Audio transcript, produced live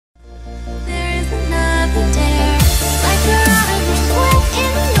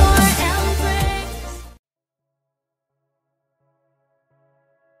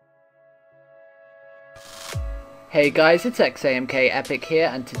Hey guys, it's XAMK Epic here,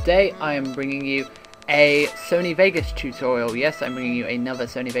 and today I am bringing you a Sony Vegas tutorial. Yes, I'm bringing you another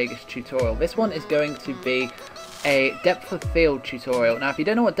Sony Vegas tutorial. This one is going to be a depth of field tutorial. Now, if you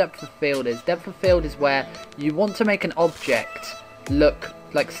don't know what depth of field is where you want to make an object look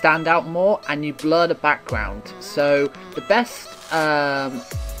like stand out more and you blur the background. So the best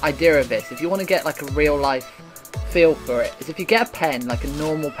idea of this, if you want to get like a real life feel for it, is if you get a pen, like a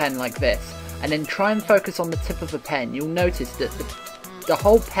normal pen like this, and then try and focus on the tip of the pen, you'll notice that the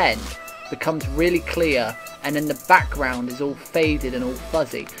whole pen becomes really clear and then the background is all faded and all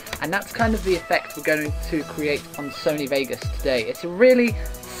fuzzy. And that's kind of the effect we're going to create on Sony Vegas today. It's a really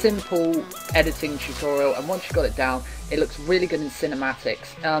simple editing tutorial, and once you've got it down, it looks really good in cinematics.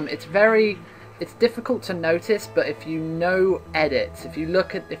 It's difficult to notice, but if you know edits, if you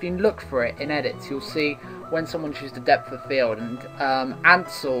look for it in edits, you'll see when someone chooses the depth of field. And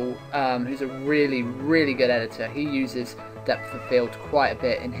Ansel, who's a really good editor, he uses depth of field quite a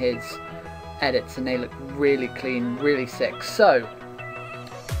bit in his edits, and they look really clean, really sick. So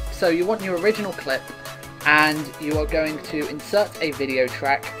you want your original clip, and you are going to insert a video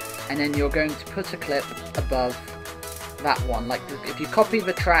track, and then you're going to put a clip above that one. Like if you copy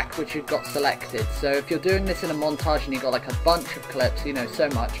the track which you've got selected, so if you're doing this in a montage and you've got like a bunch of clips, you know, so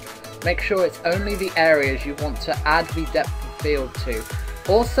much, make sure it's only the areas you want to add the depth of field to.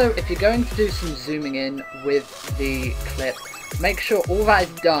 Also, if you're going to do some zooming in with the clip, make sure all that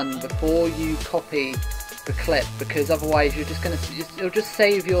is done before you copy the clip, because otherwise you'll just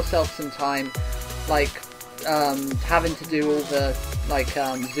save yourself some time, like having to do all the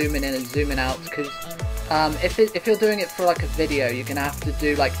zooming in and zooming out, because if you're doing it for like a video, you're gonna have to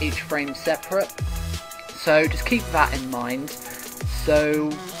do like each frame separate. So just keep that in mind. So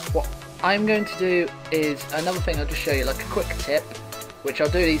what I'm going to do is another thing. I'll just show you like a quick tip, which I'll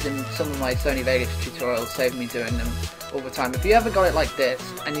do these in some of my Sony Vegas tutorials, save me doing them all the time. If you ever got it like this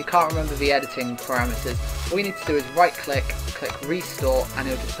and you can't remember the editing parameters, all you need to do is right click, click restore, and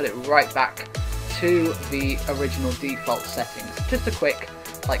it'll just put it right back to the original default settings. Just a quick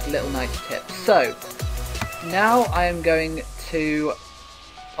like little nice tip. So now I am going to,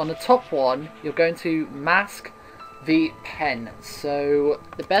 on the top one, you're going to mask the pen. So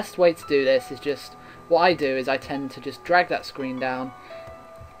the best way to do this is just, what I do is I tend to just drag that screen down,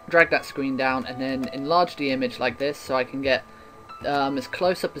 and then enlarge the image like this so I can get as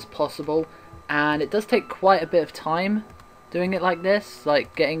close up as possible. And it does take quite a bit of time doing it like this,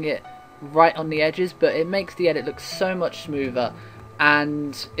 like getting it right on the edges, but it makes the edit look so much smoother,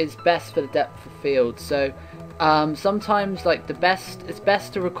 and it's best for the depth of field. So sometimes like it's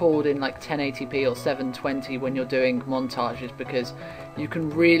best to record in like 1080p or 720 when you're doing montages, because you can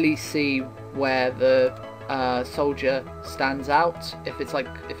really see where the soldier stands out. If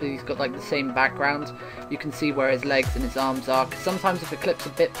he's got like the same background, you can see where his legs and his arms are, because sometimes if a clip's a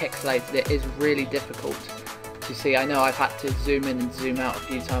bit pixelated, it is really difficult to see. I know I've had to zoom in and zoom out a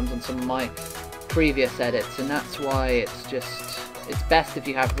few times on some of my previous edits, and that's why it's best if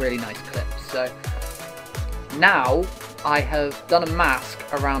you have really nice clips. So now I have done a mask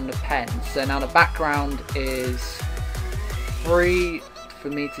around the pen, so now the background is free for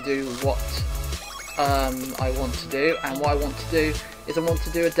me to do what I want to do, and what I want to do is I want to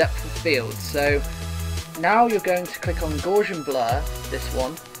do a depth of field. So now you're going to click on Gaussian blur, this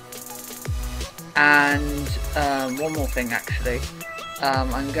one, and one more thing actually,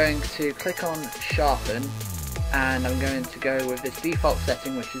 I'm going to click on sharpen, and I'm going to go with this default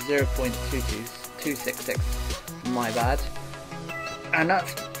setting, which is 0.266, my bad, and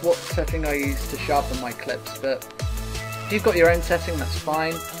that's what setting I use to sharpen my clips. But if you've got your own setting, that's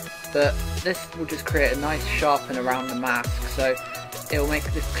fine, but this will just create a nice sharpen around the mask, so it'll make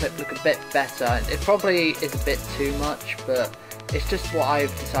this clip look a bit better. It probably is a bit too much, but it's just what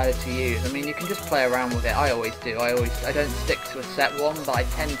I've decided to use. I mean, you can just play around with it. I always do. I don't stick to a set one, but I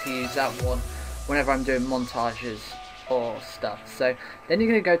tend to use that one whenever I'm doing montages or stuff. So then you're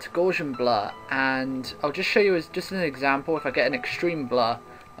going to go to Gaussian blur, and I'll just show you as just an example. If I get an extreme blur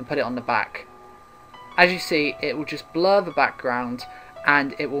and put it on the back, as you see, it will just blur the background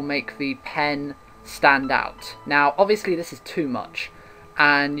and it will make the pen stand out. Now obviously this is too much,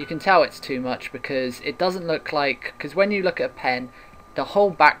 and you can tell it's too much because it doesn't look like, because when you look at a pen, the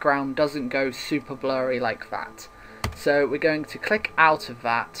whole background doesn't go super blurry like that. So we're going to click out of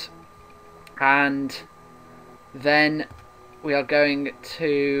that, and then we are going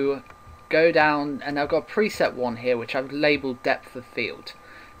to go down, and I've got a preset one here which I've labelled depth of field.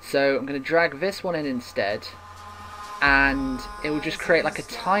 So I'm going to drag this one in instead, and it will just create like a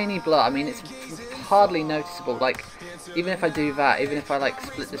tiny blur. I mean, it's hardly noticeable. Like, even if I do that, even if I like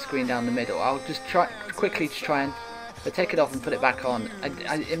split the screen down the middle, I'll just quickly try and take it off and put it back on.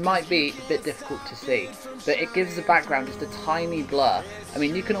 It might be a bit difficult to see, but it gives the background just a tiny blur. I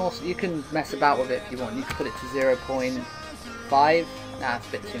mean, you can mess about with it if you want. You can put it to 0.5. Nah, it's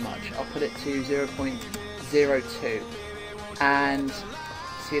a bit too much. I'll put it to 0.02, and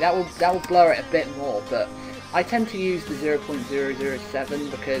see, that will blur it a bit more. But I tend to use the 0.007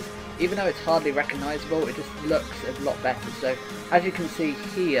 because even though it's hardly recognizable, it just looks a lot better. So as you can see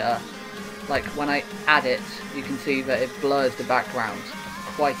here, like when I add it, you can see that it blurs the background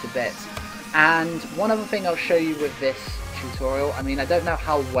quite a bit. And one other thing I'll show you with this tutorial, I mean, I don't know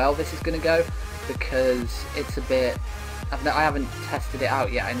how well this is going to go because it's a bit, I haven't tested it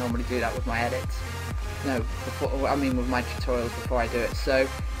out yet. I normally do that with my edits. No, with my tutorials before I do it. So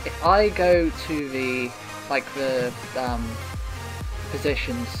if I go to the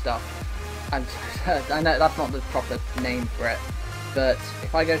position stuff, I know that's not the proper name for it, but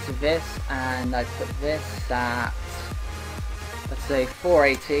if I go to this and I put this at, let's say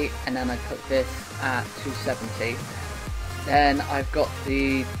 480, and then I put this at 270, then I've got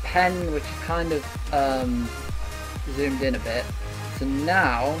the pen which is kind of zoomed in a bit. So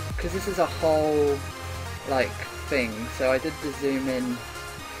now, because this is a whole like thing, so I did the zoom in.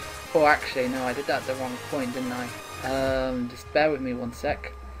 Oh, actually no, I did that at the wrong point, didn't I? Just bear with me one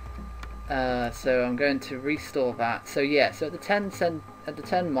sec. So I'm going to restore that. So yeah, so at the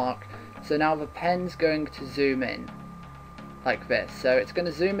 10 mark, so now the pen's going to zoom in like this. So it's going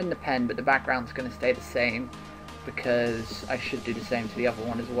to zoom in the pen, but the background's going to stay the same because I should do the same to the other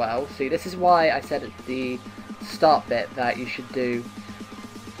one as well. See, this is why I said at the start bit that you should do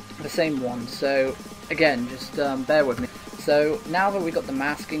the same one. So again, just bear with me. So now that we got the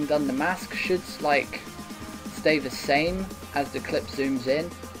masking done, the mask should like stay the same as the clip zooms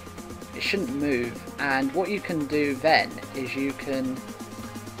in. It shouldn't move, and what you can do then is you can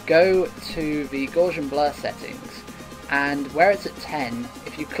go to the Gaussian blur settings, and where it's at 10,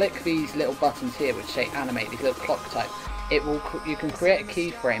 if you click these little buttons here which say animate, these little clock type, you can create a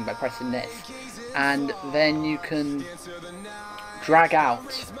keyframe by pressing this, and then you can drag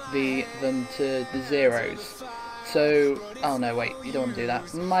out them to the zeros. So, oh no, wait, you don't want to do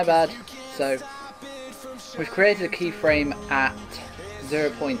that, my bad. So we've created a keyframe at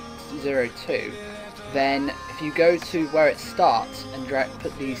 0.02, then if you go to where it starts and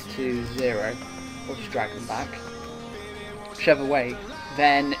put these to 0, or just drag them back, whichever way,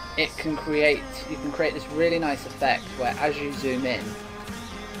 then you can create this really nice effect where as you zoom in,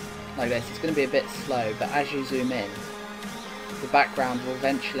 like this, it's going to be a bit slow, but as you zoom in, the background will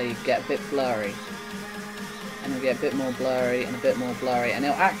eventually get a bit blurry, and it'll get a bit more blurry and a bit more blurry, and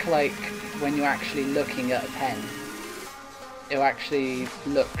it'll act like when you're actually looking at a pen. It'll actually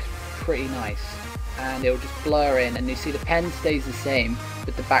look pretty nice, and it'll just blur in, and you see the pen stays the same,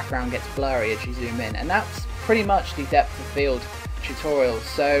 but the background gets blurry as you zoom in. And that's pretty much the depth of field tutorial.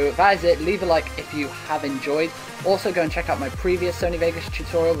 So that is it. Leave a like if you have enjoyed. Also go and check out my previous Sony Vegas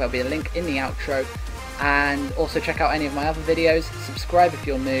tutorial, there'll be a link in the outro, and also check out any of my other videos. Subscribe if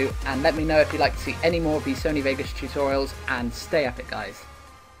you're new, and let me know if you'd like to see any more of these Sony Vegas tutorials, and stay epic, guys.